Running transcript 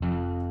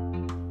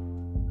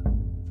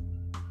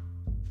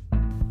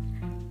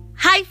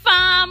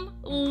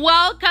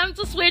Welcome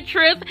to Sweet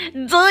Truth.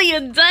 Do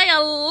you dare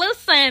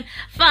listen?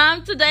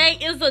 Fam, today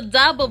is a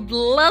double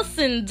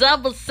blessing,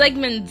 double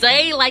segment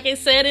day, like I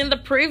said in the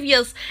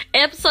previous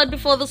episode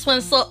before this one.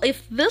 So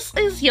if this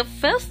is your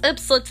first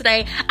episode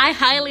today, I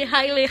highly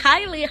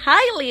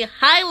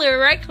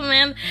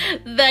recommend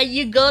that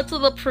you go to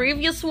the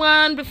previous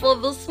one before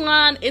this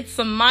one. It's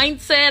a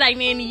mindset. I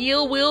mean,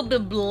 you will be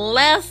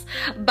blessed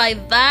by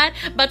that.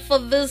 But for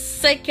this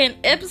second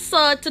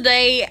episode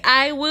today,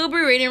 I will be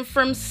reading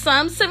from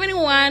Psalm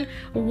 71,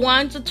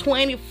 1 to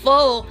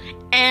 24.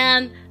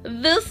 And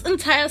this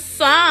entire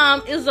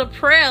psalm is a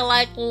prayer,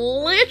 like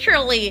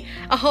literally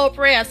a whole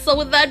prayer. So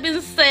with that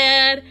being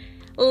said,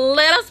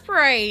 let us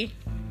pray.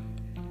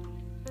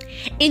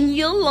 In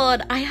you,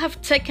 Lord, I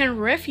have taken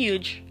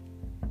refuge.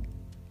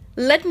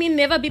 Let me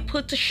never be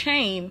put to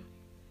shame.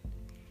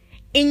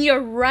 In your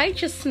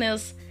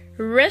righteousness,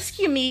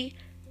 rescue me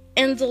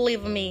and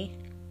deliver me.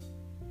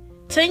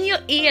 Turn your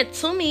ear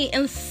to me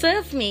and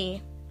save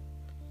me.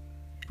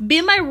 Be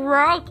my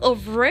rock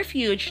of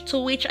refuge to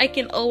which I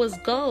can always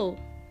go.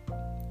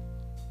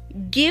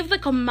 Give the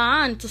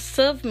command to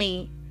serve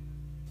me.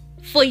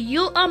 For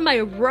you are my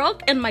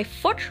rock and my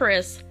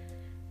fortress.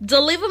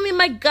 Deliver me,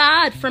 my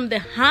God, from the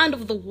hand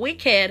of the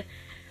wicked,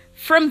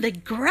 from the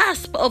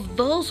grasp of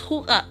those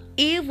who are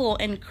evil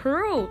and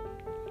cruel.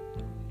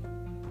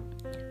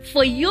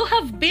 For you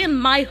have been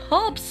my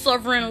hope,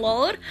 sovereign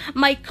Lord,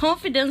 my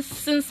confidence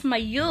since my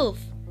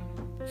youth.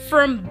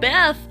 From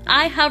birth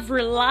I have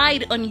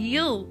relied on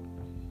you.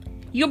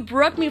 You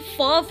brought me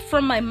forth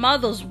from my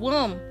mother's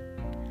womb.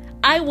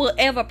 I will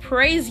ever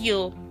praise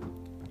you.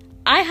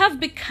 I have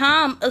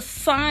become a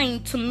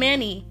sign to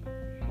many.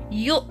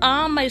 You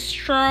are my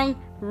strong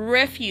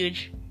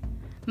refuge.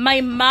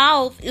 My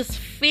mouth is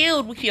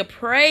filled with your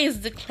praise,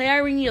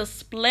 declaring your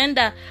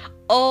splendor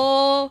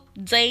all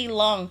day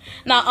long.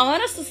 Now, I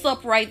want us to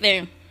stop right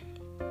there.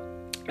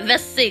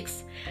 Verse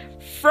 6.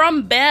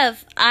 From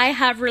birth, I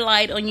have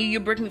relied on you.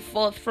 You brought me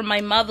forth from my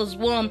mother's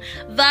womb.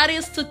 That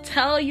is to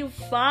tell you,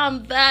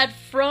 fam, that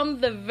from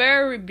the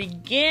very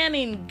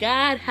beginning,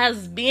 God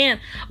has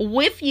been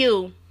with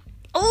you.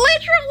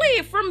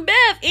 Literally, from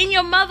birth, in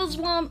your mother's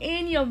womb,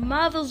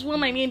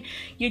 I mean,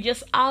 you're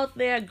just out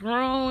there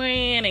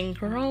growing and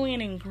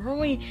growing and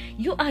growing.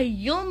 You are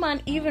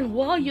human even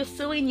while you're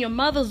still in your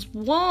mother's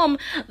womb.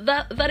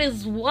 That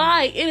is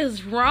why it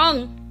is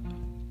wrong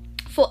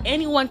for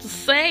anyone to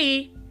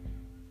say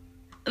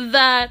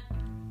that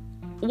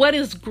what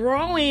is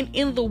growing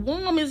in the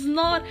womb is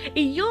not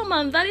a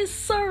human. That is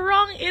so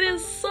wrong. It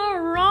is so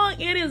wrong.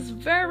 It is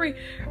very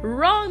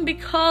wrong,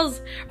 because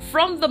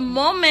from the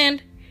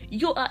moment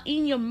you are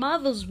in your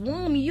mother's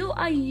womb, you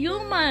are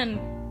human,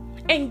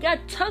 and God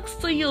talks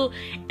to you,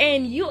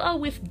 and you are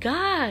with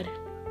God.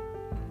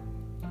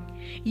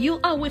 You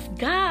are with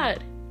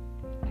God.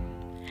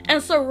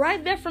 And so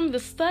right there from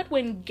the start,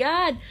 when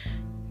God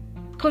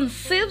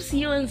conceives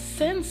you and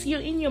sends you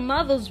in your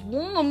mother's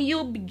womb,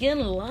 you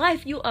begin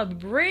life, you are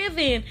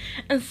breathing.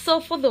 And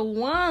so for the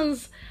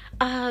ones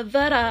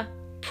that are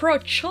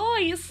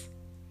pro-choice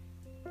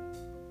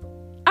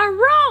are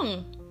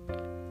wrong.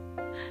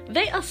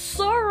 They are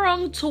so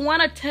wrong to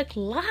want to take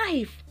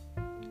life.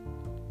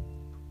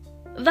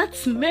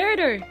 That's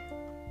murder.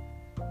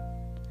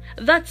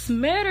 That's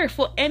murder.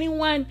 For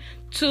anyone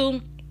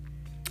to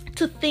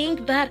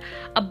think that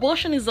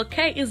abortion is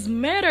okay is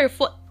murder.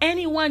 For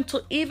anyone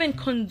to even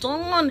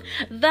condone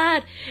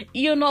that,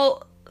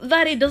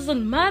 that it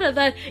doesn't matter,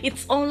 that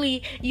it's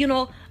only,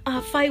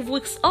 5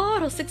 weeks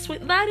old or 6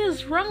 weeks. That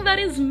is wrong. That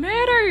is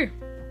murder.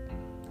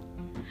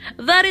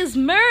 That is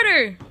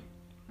murder.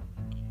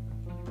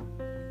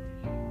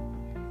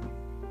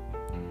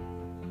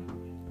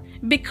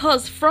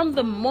 Because from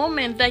the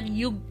moment that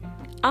you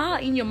are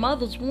in your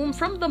mother's womb,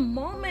 from the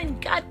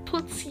moment God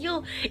puts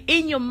you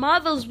in your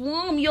mother's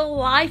womb, your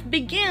life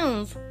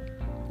begins.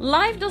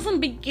 Life doesn't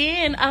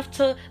begin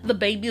after the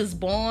baby is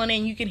born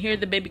and you can hear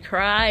the baby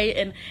cry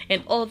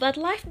and all that.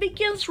 Life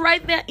begins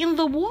right there in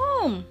the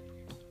womb.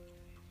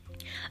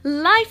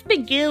 Life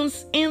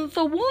begins in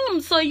the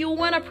womb. So you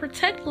want to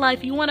protect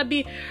life. You want to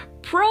be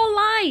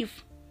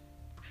pro-life.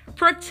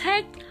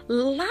 Protect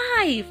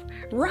life.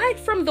 Right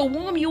from the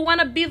womb, you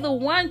want to be the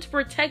one to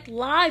protect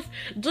life.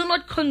 Do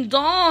not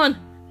condone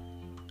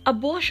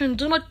abortion.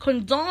 Do not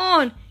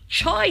condone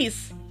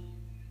choice.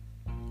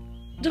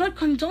 Do not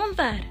condone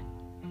that.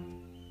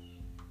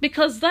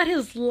 Because that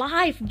is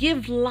life.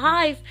 Give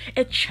life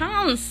a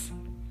chance.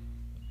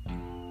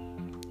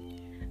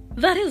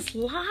 That is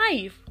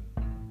life.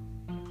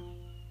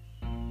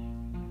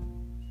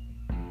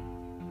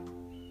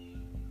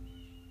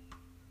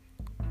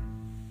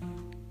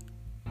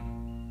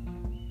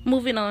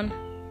 Moving on.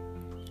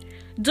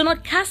 Do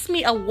not cast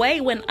me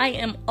away when I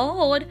am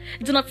old.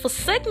 Do not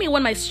forsake me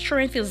when my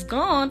strength is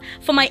gone.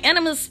 For my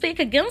enemies speak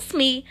against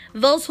me.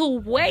 Those who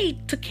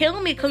wait to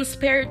kill me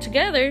conspire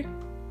together.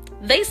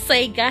 They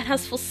say God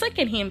has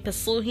forsaken him.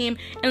 Pursue him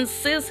and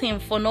seize him,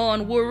 for no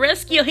one will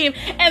rescue him.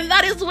 And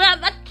that is where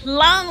that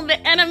clown, the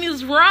enemy,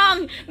 is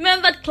wrong.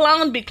 Man, that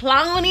clown be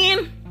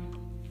clowning.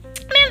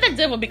 And then the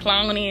devil be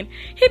clowning.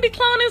 He be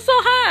clowning so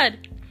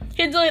hard.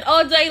 He do it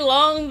all day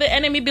long. The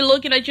enemy be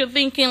looking at you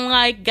thinking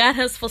like God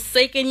has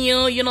forsaken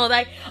you. You know,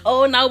 like,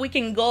 oh, now we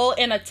can go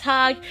and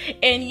attack.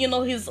 And, you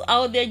know, he's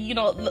out there, you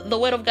know, the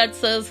word of God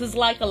says he's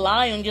like a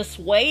lion just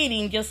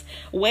waiting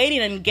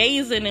and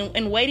gazing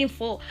and waiting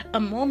for a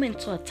moment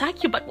to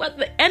attack you. But what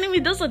the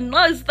enemy doesn't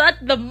know is that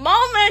the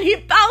moment he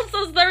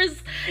bounces, there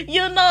is,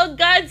 you know,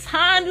 God's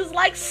hand is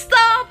like,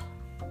 stop.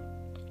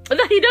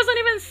 That he doesn't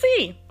even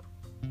see.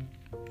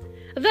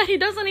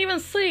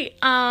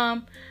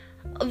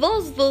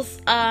 Those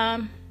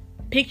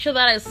picture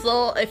that I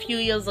saw a few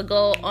years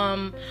ago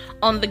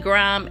on the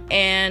gram,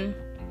 and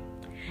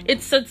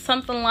it said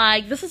something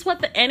like, this is what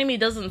the enemy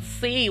doesn't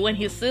see when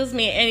he sees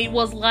me. And it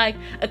was like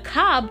a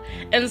cub,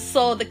 and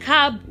so the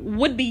cub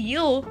would be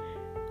you,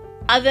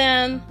 and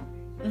then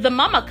the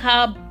mama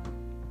cub,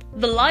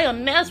 the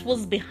lioness,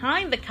 was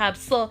behind the cub.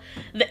 So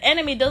the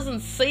enemy doesn't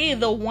see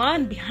the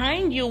one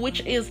behind you,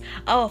 which is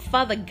our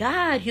Father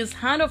God. His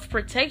hand of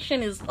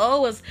protection is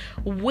always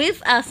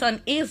with us and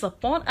is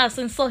upon us,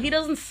 and so he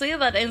doesn't see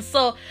that. And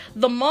so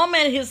the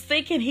moment he's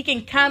thinking he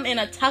can come and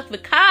attack the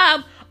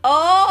cub,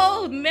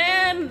 oh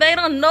man, they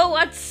don't know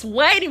what's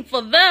waiting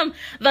for them.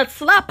 That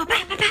slap,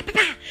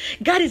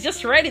 God is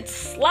just ready to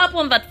slap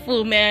on that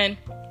fool, man.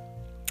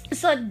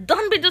 So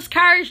don't be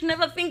discouraged.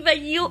 Never think that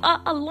you are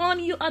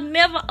alone. You are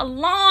never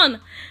alone.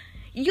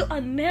 You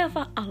are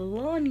never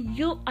alone.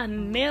 You are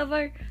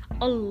never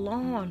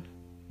alone.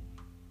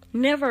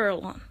 Never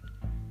alone.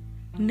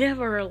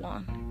 Never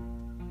alone.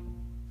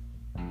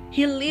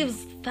 He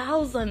leaves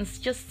thousands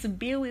just to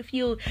be with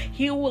you.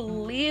 He will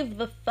leave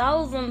the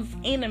thousands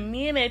in a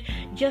minute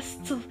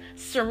just to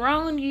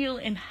surround you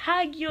and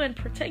hug you and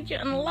protect you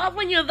and love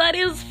on you. That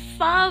is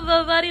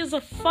Father. That is a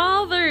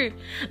Father.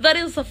 That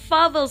is a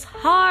Father's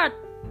heart.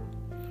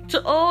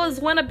 To always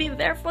want to be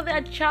there for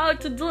their child,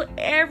 to do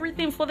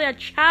everything for their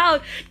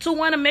child, to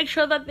want to make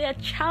sure that their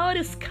child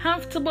is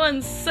comfortable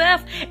and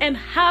safe and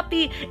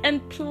happy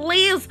and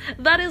pleased.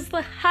 That is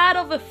the heart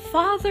of a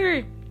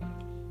father.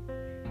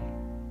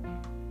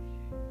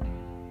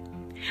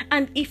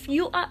 And if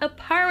you are a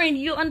parent,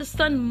 you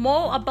understand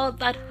more about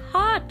that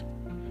heart.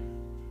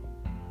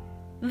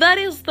 That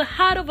is the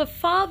heart of a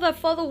father. A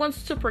father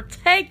wants to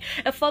protect.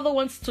 A father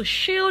wants to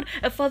shield.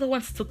 A father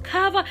wants to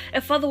cover.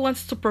 A father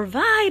wants to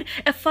provide.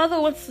 A father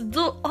wants to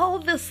do all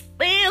these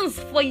things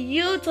for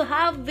you to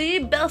have the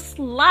best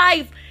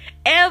life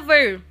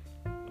ever.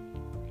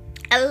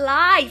 A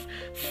life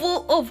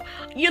full of,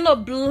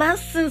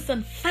 blessings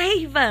and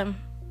favor.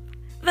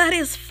 That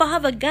is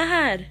Father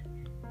God.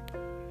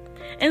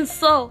 And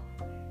so,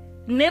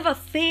 never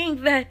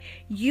think that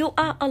you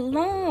are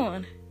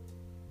alone.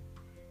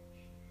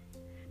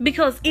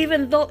 Because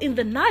even though in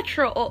the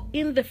natural or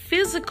in the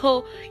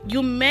physical,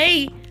 you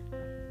may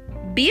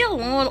be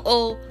alone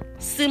or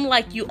seem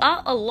like you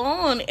are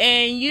alone,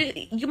 and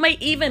you may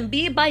even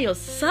be by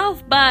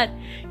yourself, but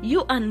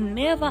you are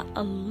never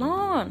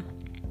alone.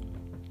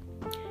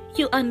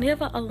 You are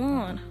never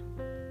alone.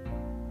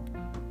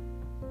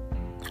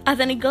 And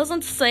then it goes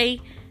on to say,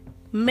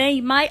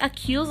 may my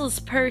accusers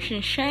perish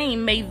in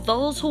shame. May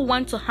those who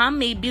want to harm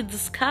me be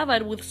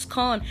discovered with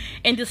scorn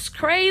and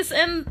disgrace.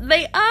 And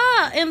they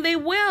are, and they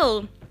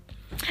will.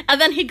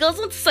 And then he goes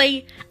on to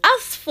say,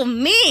 as for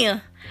me,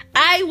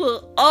 I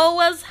will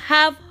always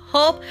have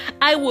hope.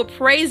 I will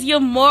praise you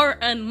more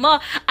and more.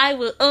 I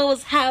will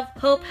always have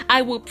hope.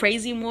 I will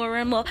praise you more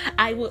and more.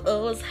 I will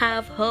always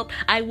have hope.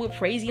 I will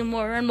praise you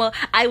more and more.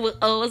 I will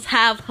always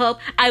have hope.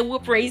 I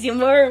will praise you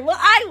more and more.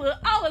 I will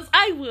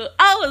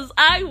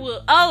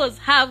always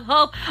have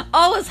hope.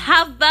 Always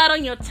have that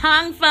on your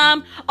tongue,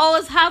 fam.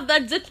 Always have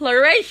that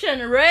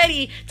declaration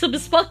ready to be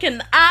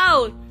spoken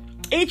out.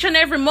 Each and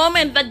every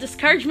moment that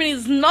discouragement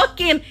is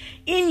knocking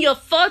in your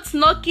thoughts,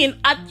 knocking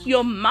at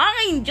your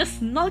mind,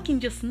 just knocking.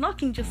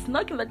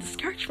 That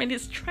discouragement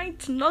is trying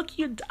to knock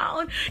you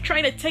down,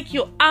 trying to take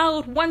you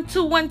out. 1,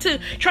 2, 1, 2,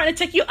 trying to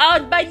take you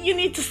out. But you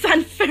need to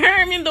stand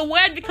firm in the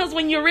word, because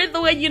when you read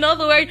the word, you know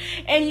the word,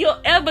 and you're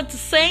able to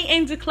say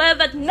and declare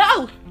that,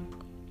 no,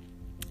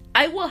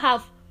 I will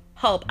have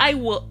hope. I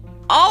will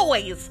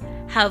always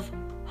have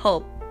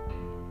hope.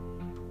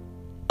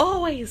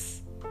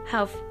 Always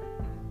have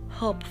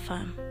hope,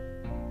 fam.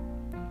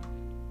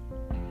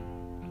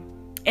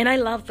 And I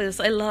love this.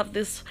 I love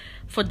this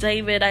for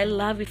David. I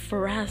love it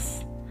for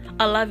us.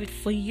 I love it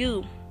for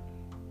you.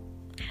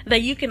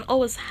 That you can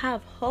always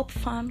have hope,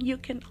 fam. You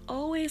can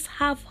always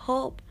have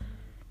hope.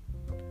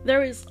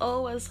 There is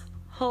always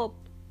hope.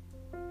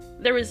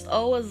 There is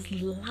always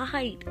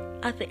light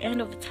at the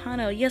end of the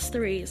tunnel. Yes,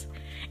 there is.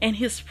 And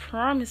His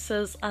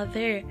promises are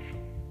there.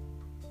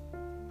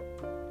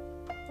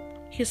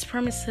 His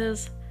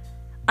promises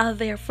are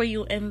there for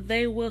you, and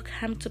they will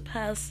come to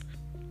pass.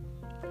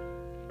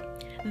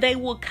 They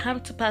will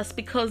come to pass,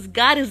 because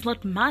God is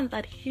not man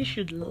that He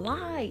should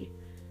lie.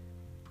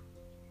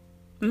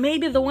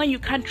 Maybe the one you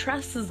can't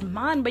trust is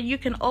man, but you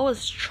can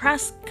always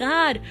trust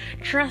God.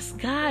 Trust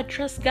God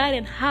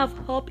and have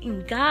hope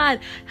in God.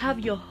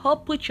 Have your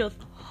hope, put your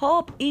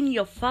hope in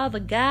your Father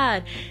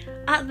God.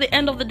 At the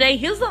end of the day,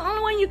 He's the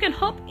only one you can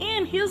hope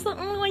in. He's the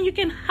only one you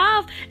can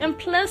have and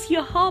place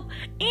your hope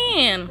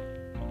in.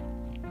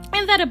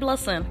 Ain't that a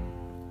blessing?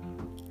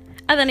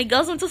 And then it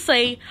goes on to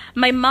say,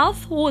 my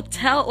mouth will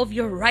tell of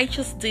your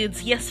righteous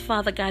deeds. Yes,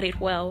 Father God,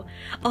 it will.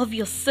 Of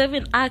your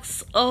saving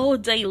acts all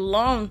day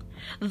long,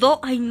 though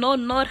I know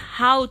not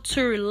how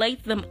to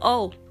relate them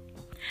all.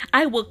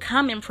 I will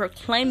come and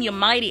proclaim your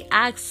mighty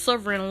acts,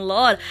 sovereign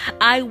Lord.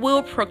 I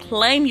will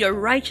proclaim your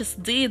righteous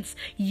deeds,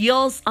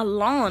 yours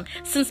alone.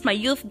 Since my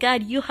youth,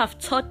 God, you have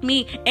taught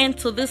me, and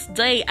to this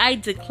day I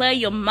declare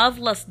your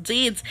marvelous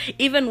deeds.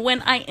 Even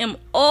when I am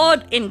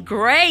old and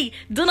gray,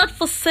 do not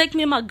forsake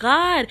me, my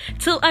God,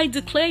 till I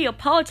declare your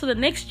power to the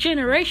next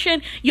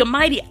generation, your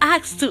mighty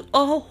acts to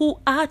all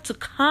who are to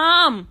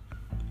come.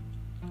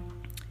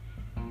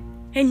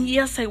 And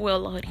yes, I will,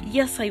 Lord.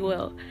 Yes, I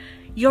will.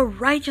 Your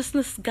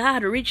righteousness,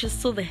 God,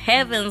 reaches to the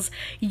heavens.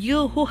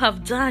 You who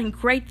have done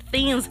great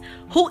things,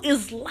 who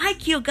is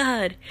like you,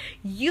 God.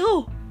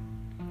 You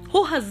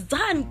who has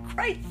done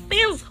great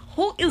things,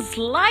 who is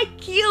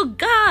like you,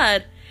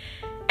 God.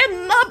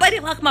 And nobody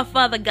like my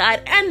Father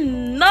God.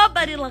 And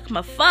nobody like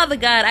my Father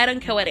God. I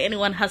don't care what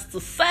anyone has to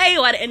say,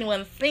 what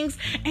anyone thinks.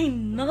 Ain't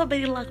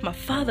nobody like my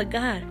Father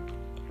God.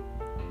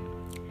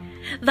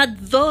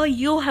 That though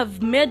you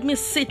have made me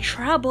see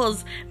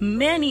troubles,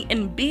 many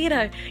and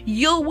bitter,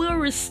 you will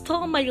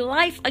restore my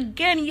life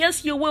again.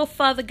 Yes, you will,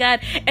 Father God.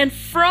 And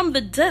from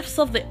the depths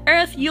of the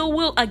earth, you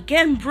will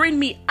again bring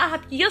me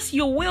up. Yes,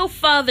 you will,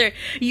 Father.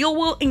 You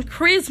will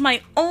increase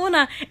my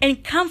honor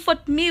and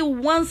comfort me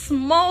once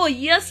more.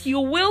 Yes, you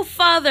will,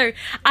 Father.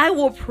 I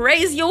will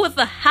praise you with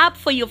the harp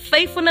for your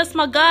faithfulness,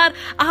 my God.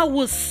 I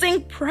will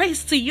sing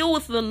praise to you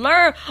with the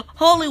lyre,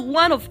 Holy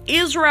One of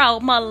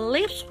Israel. My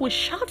lips will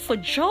shout for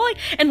joy.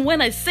 And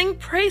when I sing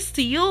praise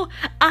to you,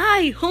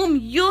 I whom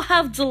you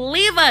have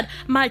delivered,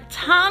 my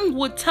tongue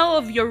will tell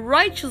of your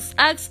righteous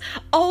acts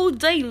all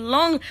day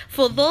long.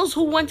 For those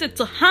who wanted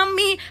to harm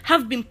me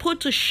have been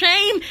put to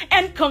shame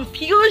and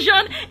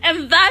confusion.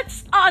 And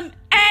that's an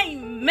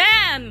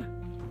amen.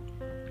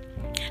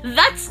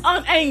 That's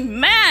an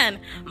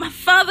amen. My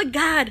Father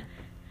God,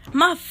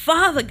 my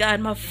Father God,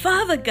 my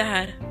Father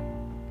God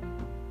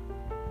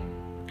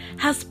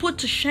has put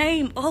to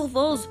shame all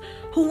those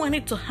who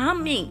wanted to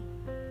harm me.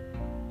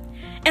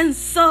 And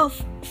so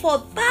for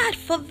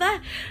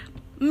that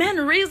main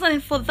reason,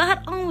 and for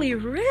that only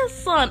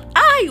reason,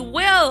 I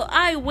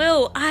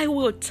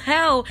will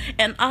tell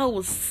and I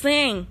will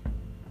sing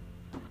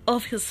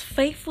of his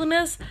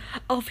faithfulness,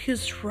 of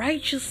his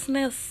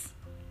righteousness.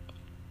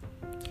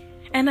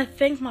 And I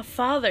thank my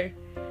Father.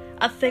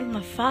 I thank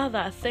my Father.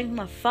 I thank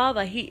my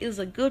Father. He is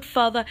a good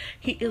Father.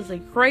 He is a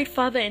great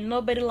Father, and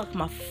nobody like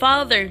my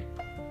Father.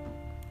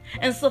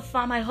 And so,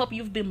 fam, I hope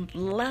you've been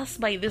blessed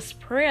by this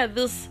prayer,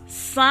 this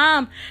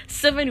Psalm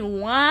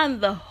 71,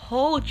 the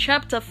whole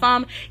chapter,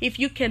 fam. If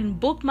you can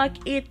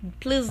bookmark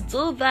it, please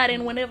do that.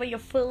 And whenever you're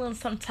feeling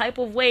some type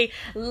of way,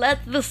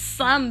 let the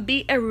Psalm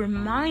be a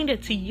reminder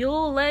to you.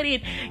 Let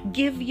it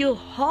give you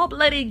hope.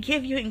 Let it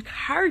give you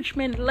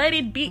encouragement. Let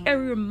it be a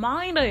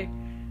reminder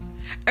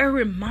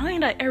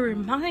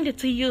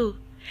to you.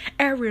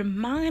 A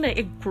reminder,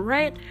 a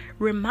great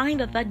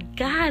reminder that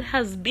God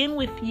has been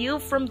with you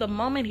from the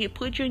moment He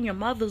put you in your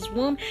mother's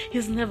womb.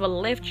 He's never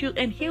left you,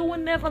 and He will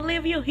never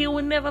leave you. He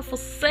will never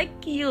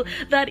forsake you.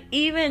 That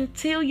even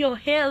till your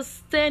hair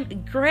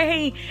stand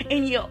gray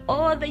and you're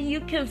old, that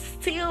you can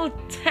still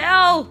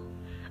tell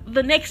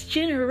the next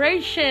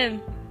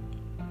generation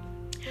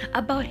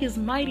about His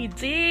mighty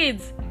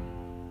deeds.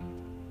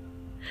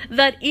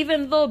 That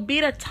even though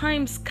bitter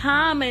times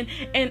come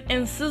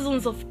and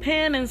seasons of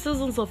pain and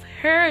seasons of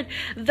hurt,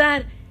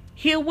 that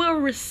He will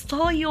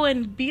restore you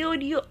and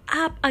build you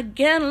up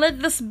again.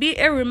 Let this be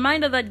a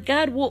reminder that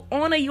God will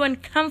honor you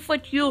and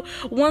comfort you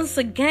once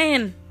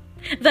again.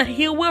 That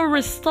He will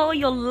restore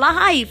your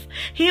life.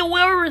 He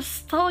will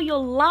restore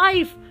your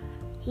life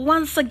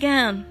once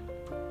again.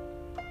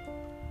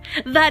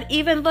 That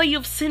even though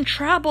you've seen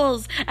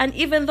troubles, and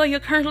even though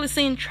you're currently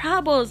seeing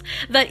troubles,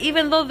 that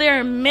even though there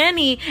are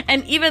many,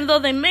 and even though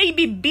they may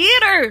be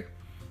bitter,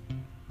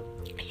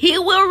 He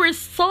will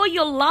restore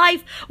your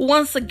life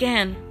once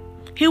again.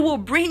 He will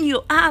bring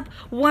you up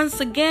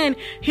once again.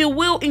 He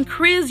will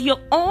increase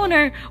your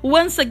honor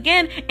once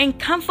again and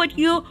comfort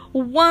you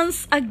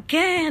once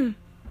again.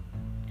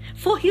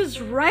 For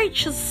His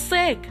righteous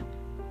sake.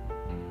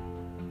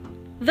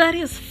 That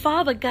is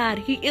Father God.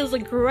 He is a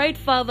great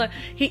Father.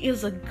 He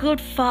is a good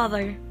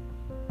Father.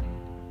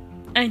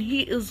 And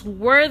He is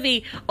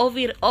worthy of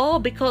it all,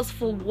 because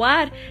for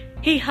what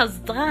He has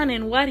done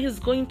and what He's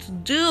going to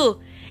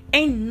do,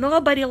 ain't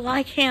nobody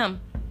like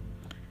Him.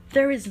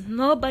 There is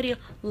nobody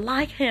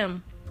like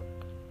Him.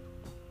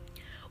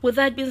 With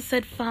that being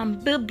said,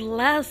 fam, be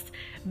blessed,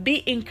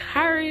 be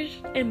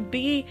encouraged, and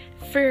be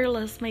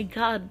fearless. May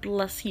God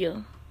bless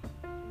you.